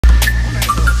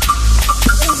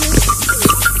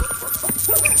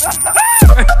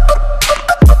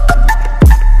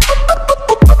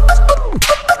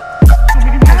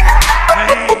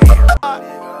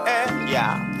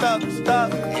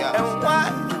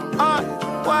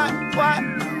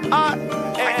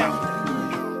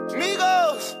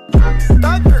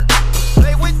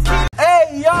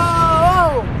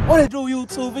it do,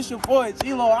 YouTube? It's your boy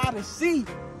G-Lo out of C.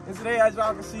 And today, as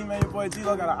y'all can see, man, your boy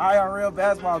G-Lo got an IRL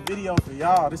basketball video for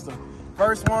y'all. This is the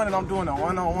first one, and I'm doing a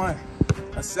one-on-one,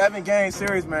 a 7-game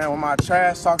series, man, with my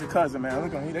trash soccer cousin, man.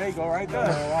 Look at him. There you go, right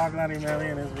there. Walking out here, man,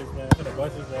 in this bitch, man. Gonna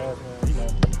bust his ass,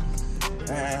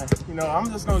 man. And, I'm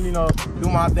just gonna, do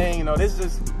my thing. This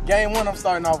is just game one. I'm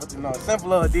starting off with, simple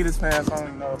little Adidas pants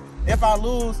on, If I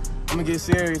lose, I'm gonna get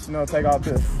serious, take off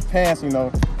the pants,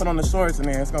 put on the shorts, and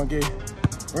then it's gonna get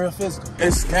real physical.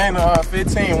 It's game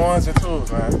 15 ones and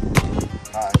twos, man. All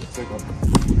right, let's take a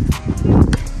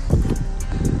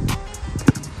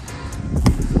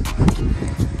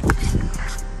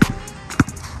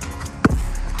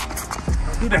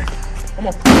do that. Come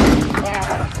on.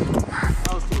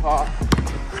 That was too hard.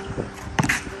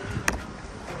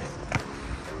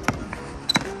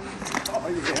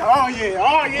 Oh yeah,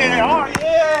 oh yeah, oh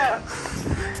yeah.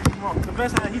 Come on, the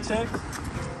best hand he checks.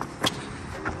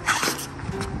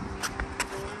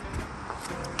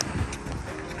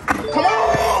 Come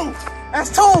on! That's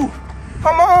 2!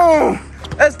 Come on!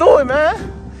 Let's do it, man!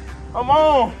 Come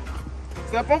on!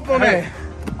 Step up on that.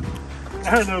 That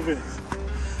hurt a little bit.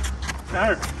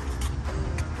 That hurt.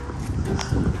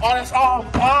 Oh, that's all.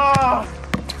 Ah!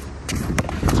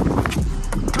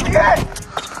 Look at that!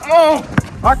 Come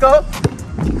on! Lock up.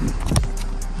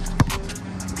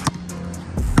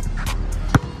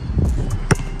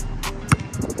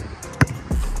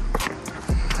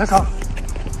 That's all.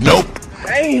 Nope.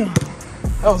 Damn!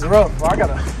 That was rough, bro. I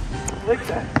gotta lick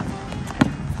that.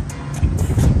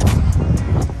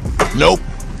 Nope.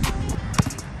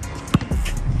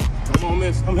 Come on,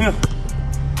 miss. I'm here.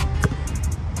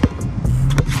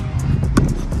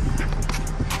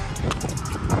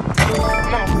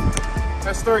 Come on.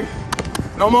 That's 3.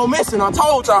 No more missing. I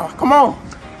told y'all. Come on.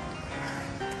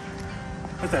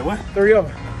 What's that? What? 3 of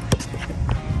them.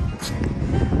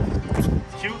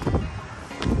 Shoot.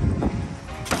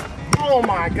 Oh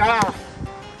my God.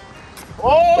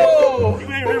 Oh!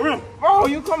 You ain't real. Bro,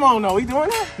 you come on though. We doing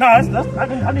that? Nah,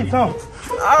 I need some.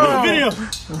 Oh. Video.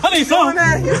 I need some.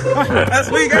 That's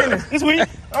weak, ain't it? This week.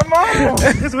 Come on.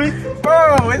 This week.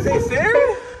 Bro, is he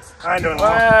serious? I ain't doing it.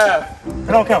 Wow. It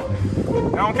don't count.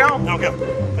 It don't count? It don't count.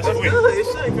 That's just week. Good. It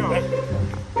should count.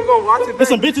 We're gonna watch it. There's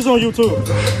some bitches on YouTube.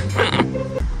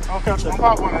 I don't count Don't that.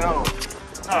 pop one of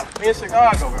those. Nah, Me in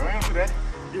Chicago, bro. We don't do that.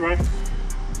 you right.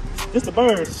 Just the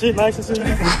birds. Shit nice and shit.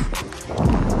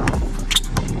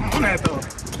 On that though.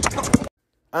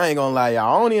 I ain't gonna lie,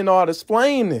 y'all. I don't even know how to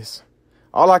explain this.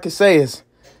 All I can say is,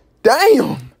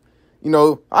 damn.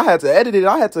 I had to edit it.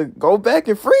 I had to go back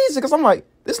and freeze it because I'm like,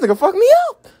 this nigga fucked me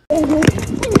up.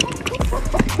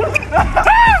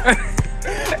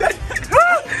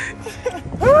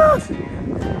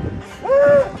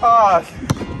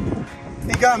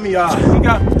 He got me, y'all. He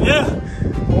got me. Yeah.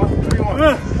 1, 3, 1.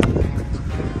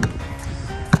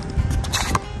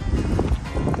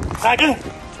 Again.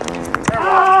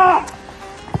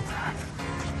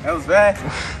 That was bad.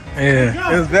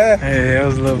 Yeah, It was bad. yeah, it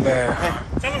was a little bad.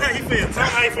 Tell them how you feel. Tell them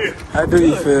how you feel. How do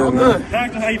you feel, I'm man? good. Tell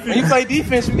them how you When you feel. play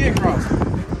defense, you get crossed.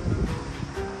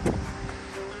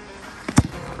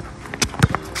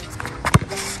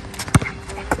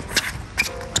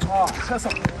 Oh, that's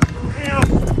all. Damn.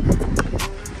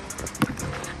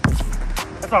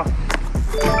 That's all.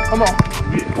 Come on.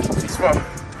 Let's go.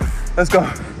 Let's go.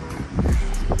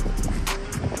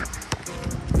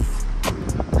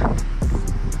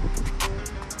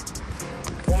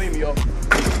 Don't leave me open.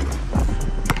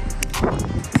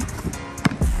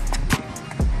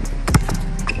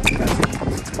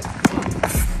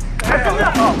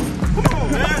 Come on,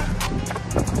 man.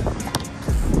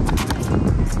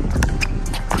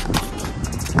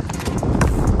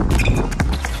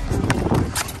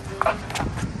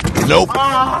 Nope.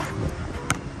 Ah.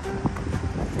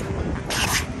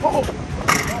 Oh.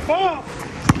 Oh.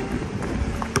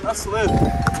 That's slid.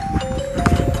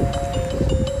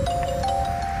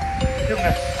 Give him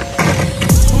that.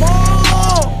 Come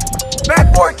on!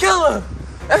 Backboard killer!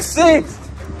 That's 6.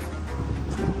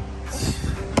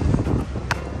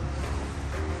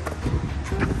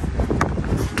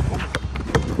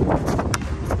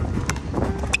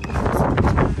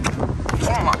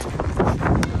 Oh my.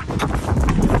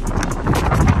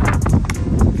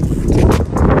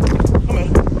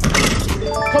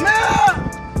 Come here!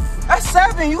 That's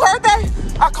 7. You heard that?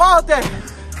 I called that.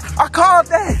 I called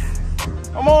that.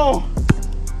 Come on.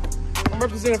 I'm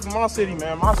representing for my city,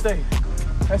 man. My state.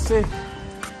 That's it.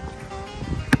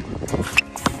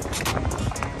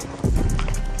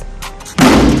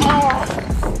 Oh.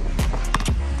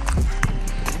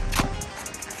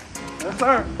 Yes,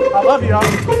 sir. I love you, y'all. I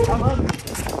love you.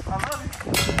 I love you.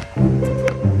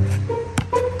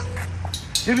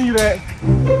 Giving you that.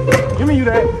 Giving you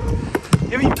that.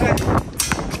 Giving you that.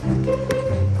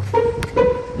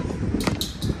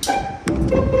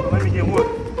 Let me get one.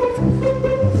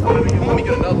 Let me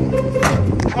get another one.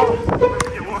 Oh, let me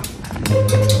get one.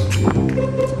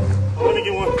 Oh, let me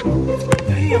get one.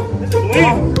 Damn, this is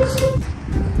weird.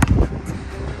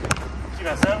 You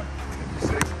got 7?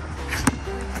 6.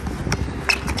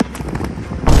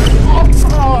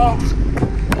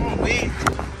 Oh, weed.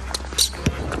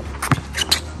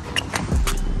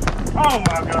 Oh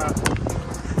my God.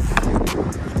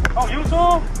 Oh, you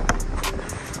too?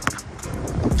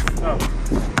 No.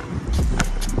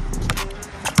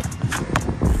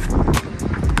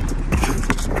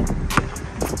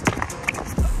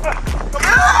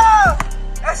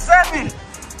 That's 7.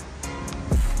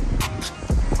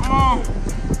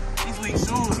 These weak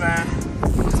shoes, man.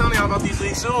 I'm telling y'all about these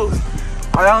weak shoes.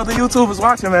 All y'all the YouTubers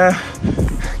watching, man.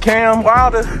 Cam,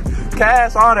 Wilder,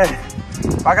 Cass, all that.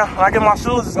 When I get my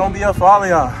shoes, it's gonna be up for all of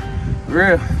y'all.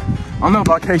 Real. I don't know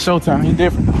about K Showtime. He's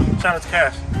different. Shout out to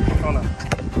Cash. Hold on.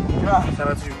 Yeah. Shout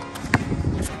out to you.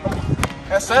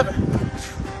 That's 7.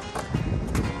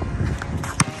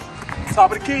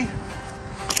 Top of the key.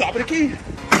 Top of the key.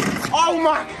 Oh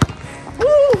my.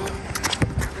 Woo.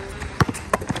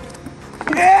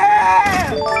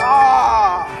 Yeah.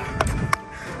 Ah.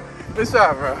 Good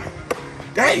shot, bro.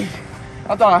 Dang.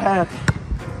 I thought I had it.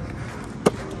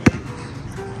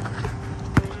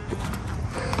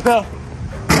 No.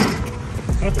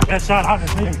 That's the best shot I've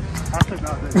seen. I took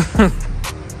out there.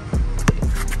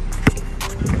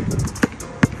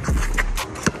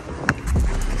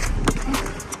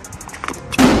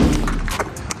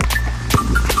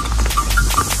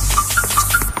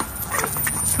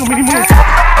 Too many more.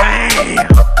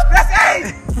 That's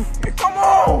 8. Come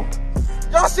on.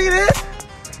 Y'all see this?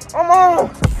 Come on.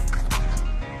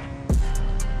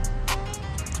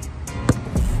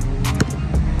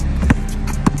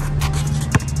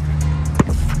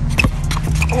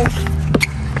 Oh.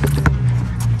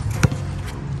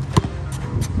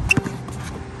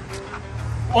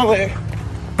 One leg.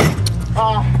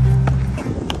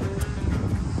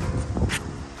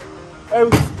 Hey,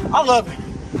 I love it.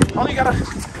 I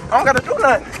don't gotta do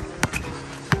nothing.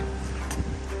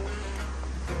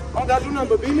 I don't gotta do nothing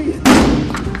but be me.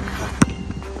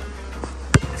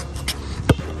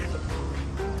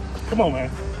 Come on, man.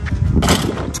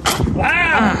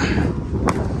 Wow.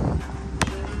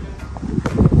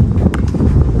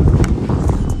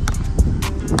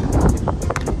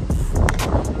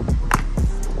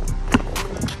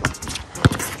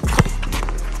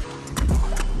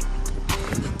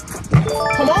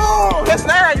 Come on, that's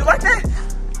 9. You like that?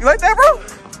 You like that, bro?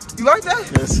 You like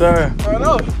that? Yes, sir. I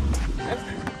know.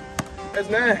 That's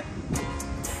 9.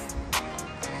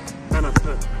 No, that's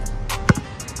good.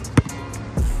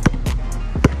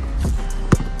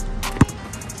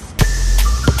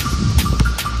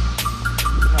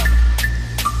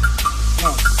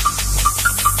 No.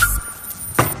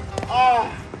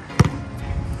 Oh.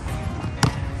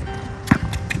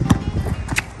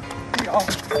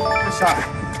 Good shot.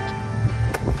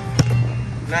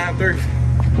 9-3.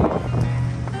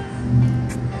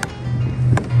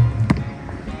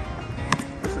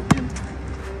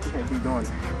 Can't keep doing it.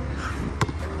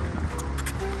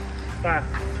 5.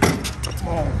 Come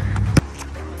on.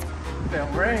 Damn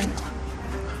rain.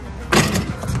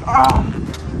 Ah.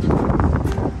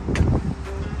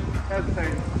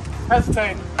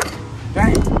 Hesitate.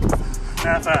 Dang.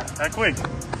 9-5. That quick.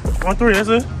 1-3. That's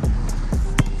it.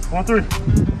 1-3.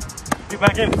 Get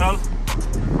back in, fellas.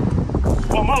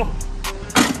 One more.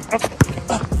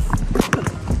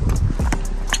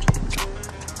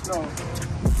 No.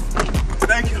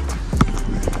 Thank you.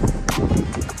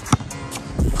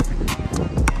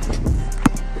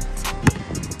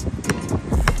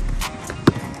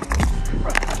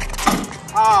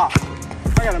 Ah,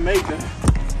 I gotta make that.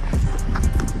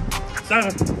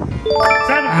 7. 7,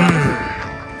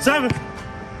 fellas. 7.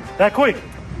 That quick.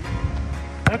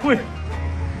 That quick.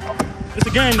 It's a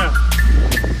game now.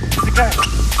 It's a game.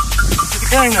 It's a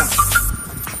game now.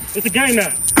 It's a game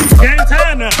now. Game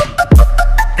time now.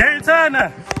 Game time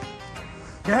now.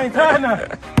 Game time now.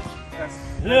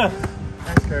 Yeah.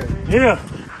 That's crazy. Yeah.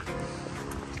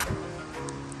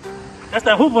 That's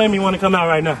that hooper in me want to come out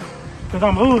right now. Cause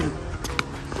I'm losing.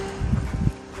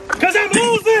 Cause I'm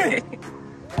losing.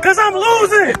 Cause I'm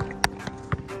losing.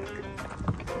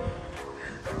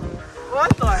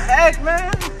 What the heck,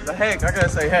 man? The heck? I gotta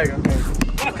say heck.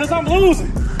 Okay. Cause I'm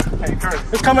losing. Hey, Kurt.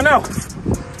 It's coming out.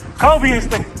 Kobe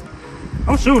instinct.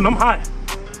 I'm shooting. I'm hot.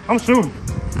 I'm shooting.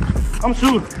 I'm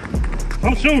shooting.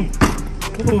 I'm shooting.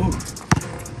 Ooh.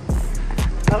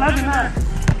 11-9.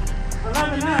 11-9.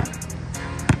 11-9.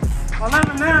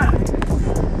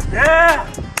 11-9. Yeah.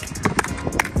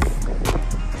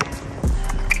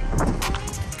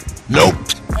 Nope.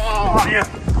 Oh, yeah.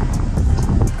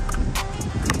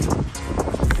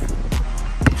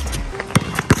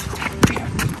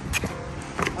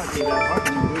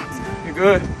 You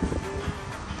good?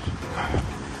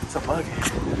 It's a bucket.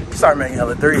 He started making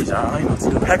hella threes, y'all. I ain't know what to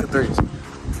do. Heck of threes.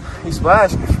 He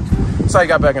splashed me. That's how he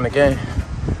got back in the game.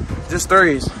 Just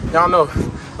threes. Y'all know.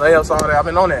 Layups, all that. I've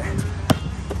been on that.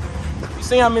 You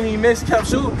see how many he missed, kept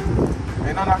shooting?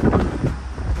 Ain't nothing I can do.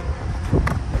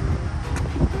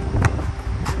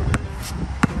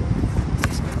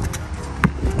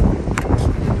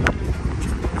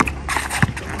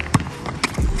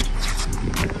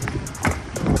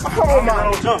 Oh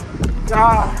my jump.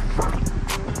 God.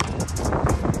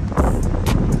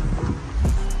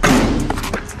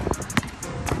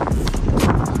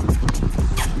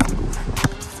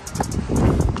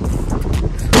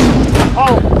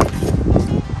 Oh.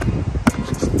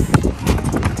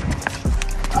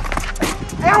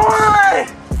 Hey,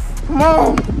 come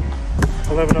on.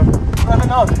 11-0.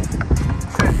 11-0.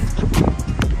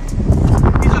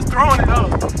 He's just throwing it up.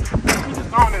 He's just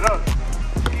throwing it up.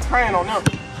 He's praying on them.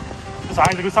 That's all I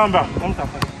ain't good talking about. One time.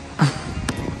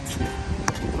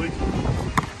 Please.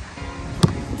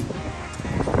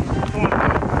 Come on.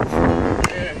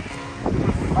 Yeah.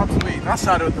 I'm sweet. I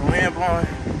shot it with the wind blowing.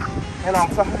 And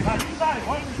I'm sorry. Why you started?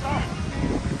 Why you started?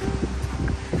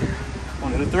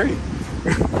 One of the three.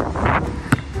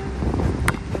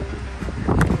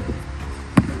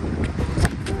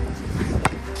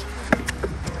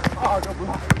 Oh, good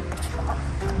block.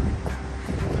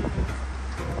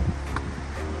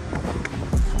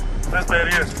 That's what it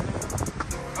is.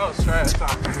 That was trash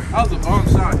shot. That was a bum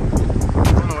shot. I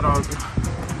don't know what I was doing.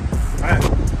 Man,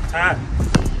 time.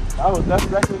 That's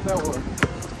exactly what that was.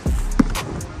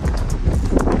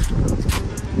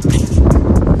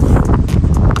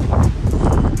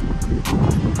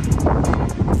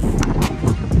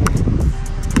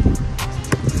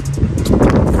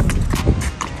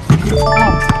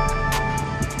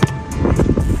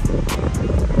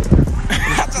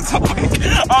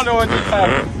 I don't know what just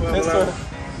happened.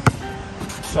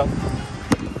 Shut up.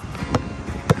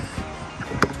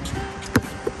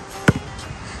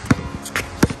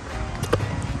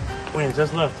 Wind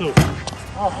just left too.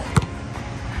 Oh.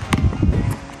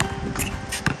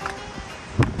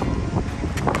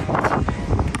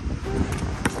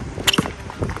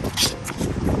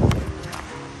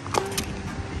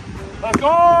 Let's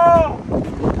go!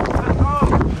 Let's go!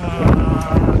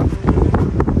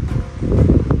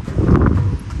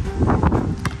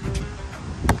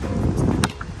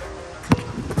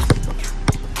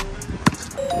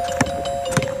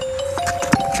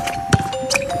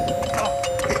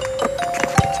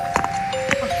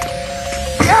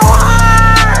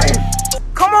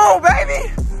 Come on, baby!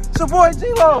 It's your boy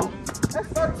G-Lo. That's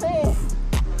 13.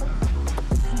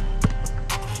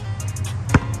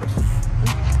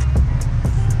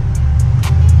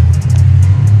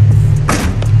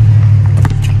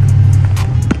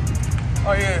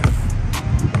 Oh yeah.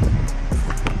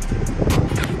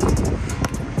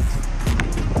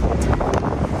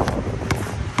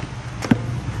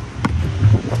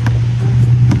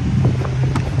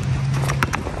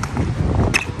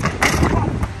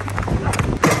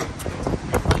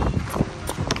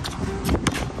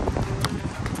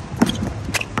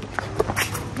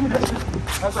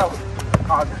 That's out.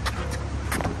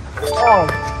 Oh,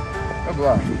 good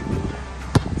block.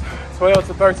 12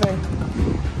 to 13.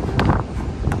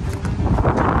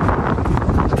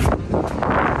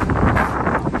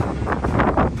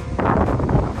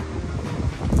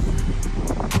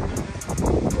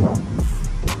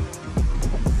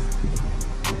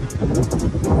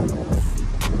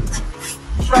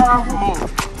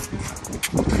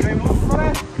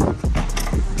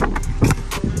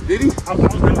 Did he?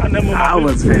 I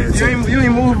was fancy. You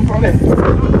ain't moving from that. You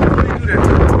ain't do that.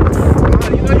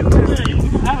 You know you did. Yeah,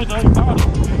 you have it though. You caught it.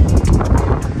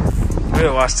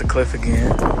 We'll watch the clip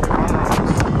again.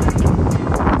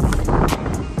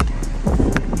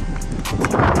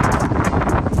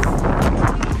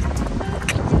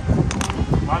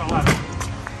 Bottom left.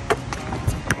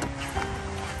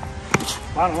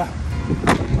 Bottom left.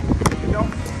 You know?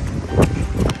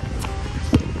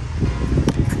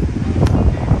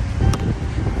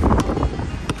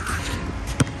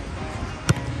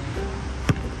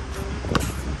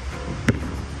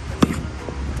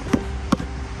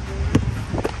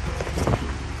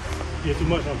 Yeah, too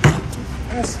much. Huh?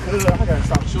 That's good. I gotta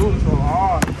stop shooting so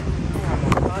hard.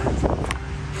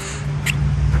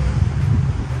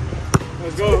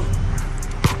 Let's go.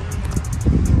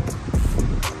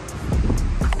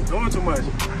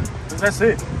 That's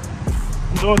it.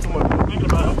 I'm doing too much. I'm thinking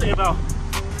about,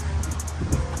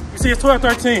 you see, it's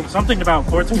 12-13, so I'm thinking about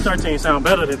 14-13 sound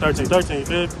better than 13-13, you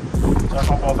feel? So I'm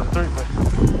gonna fall for the 3, but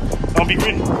don't be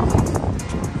greedy.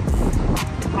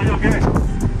 Play your game.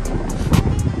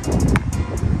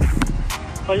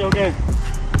 Play your game.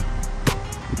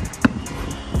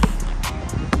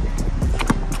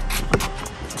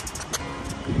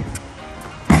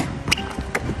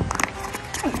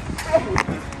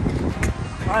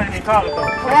 I ain't even call it though.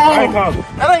 I ain't call it.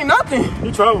 That ain't nothing.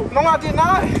 You trouble. No, I did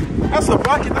not. That's a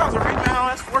bucket. That was a rebound.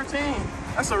 That's 14.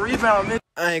 That's a rebound, man.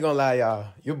 I ain't gonna lie, y'all.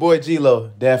 Your boy G-Lo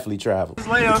definitely traveled. This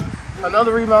layup,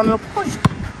 another rebound and a point.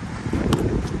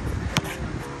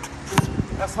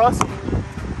 That's hustle.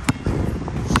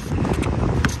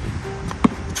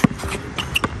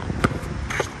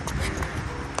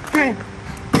 Okay.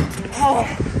 Oh.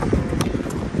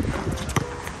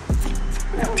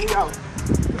 There we go.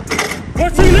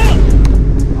 14 up!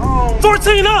 Oh.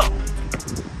 14 up!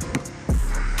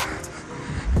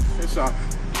 Good shot.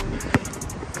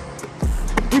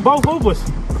 We both hoopers.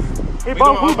 We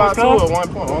both doing hoopers, by 2 at 1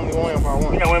 point. Only win by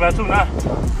 1. We gotta win by 2 now.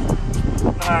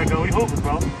 That's how it go. We hoopers,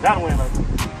 bro. Gotta win by 2.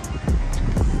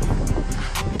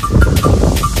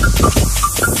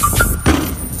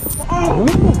 Oh!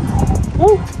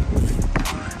 Woo!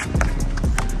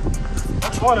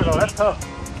 That's 20 though. That's tough.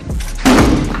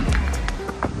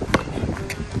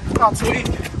 Not too weak.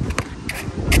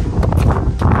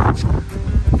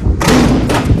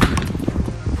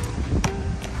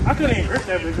 I couldn't even grip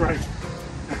that bitch right.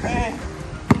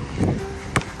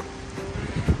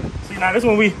 See, now this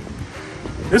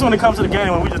when it comes to the game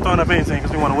when we just throwing up anything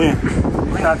because we want to win.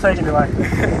 We're not taking it like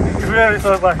really,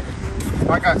 so it's like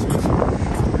I got you.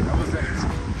 That was it.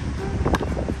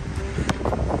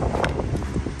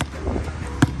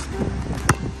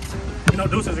 You know,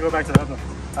 deuces to go back to the other.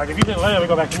 Like if you didn't lay it, we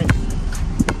go back to me.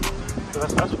 So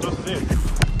that's what deuces is.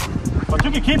 But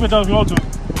you can keep it though if you want to.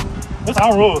 It's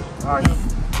our rules. All right.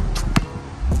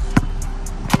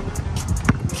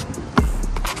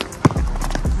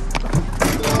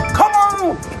 Come on!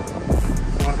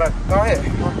 You want it back? Go ahead.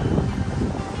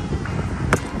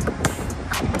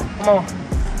 Come on.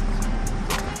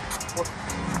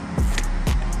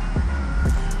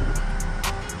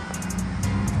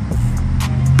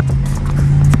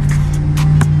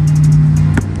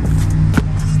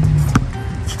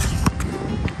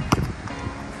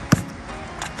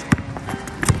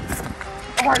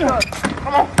 Oh my God.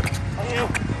 Come on.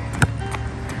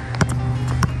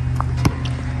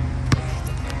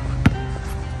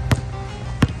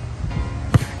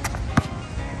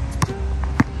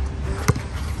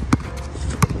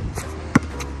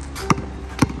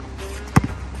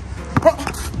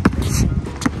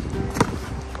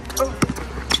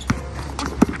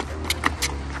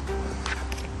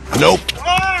 Nope.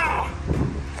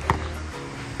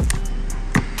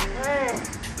 Man.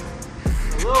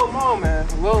 A little more, man.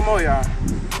 A little more, y'all.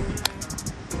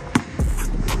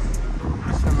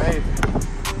 It's amazing.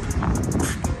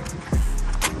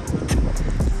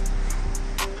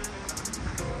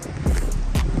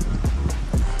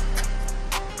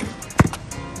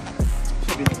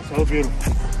 Should be so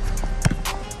beautiful.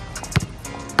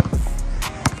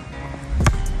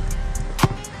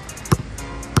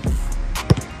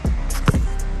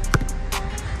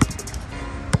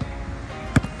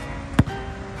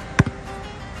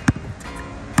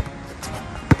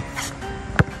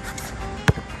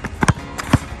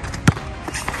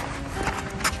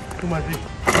 Who might be?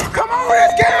 Come on,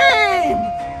 this game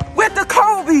with the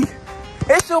Kobe.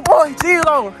 It's your boy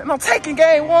G-Lo, and I'm taking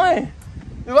game 1.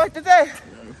 You like the day?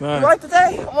 You like the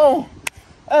day? Come on,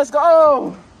 let's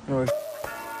go. Damn,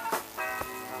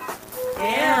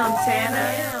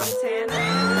 Tanner. Damn,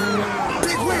 Tanner.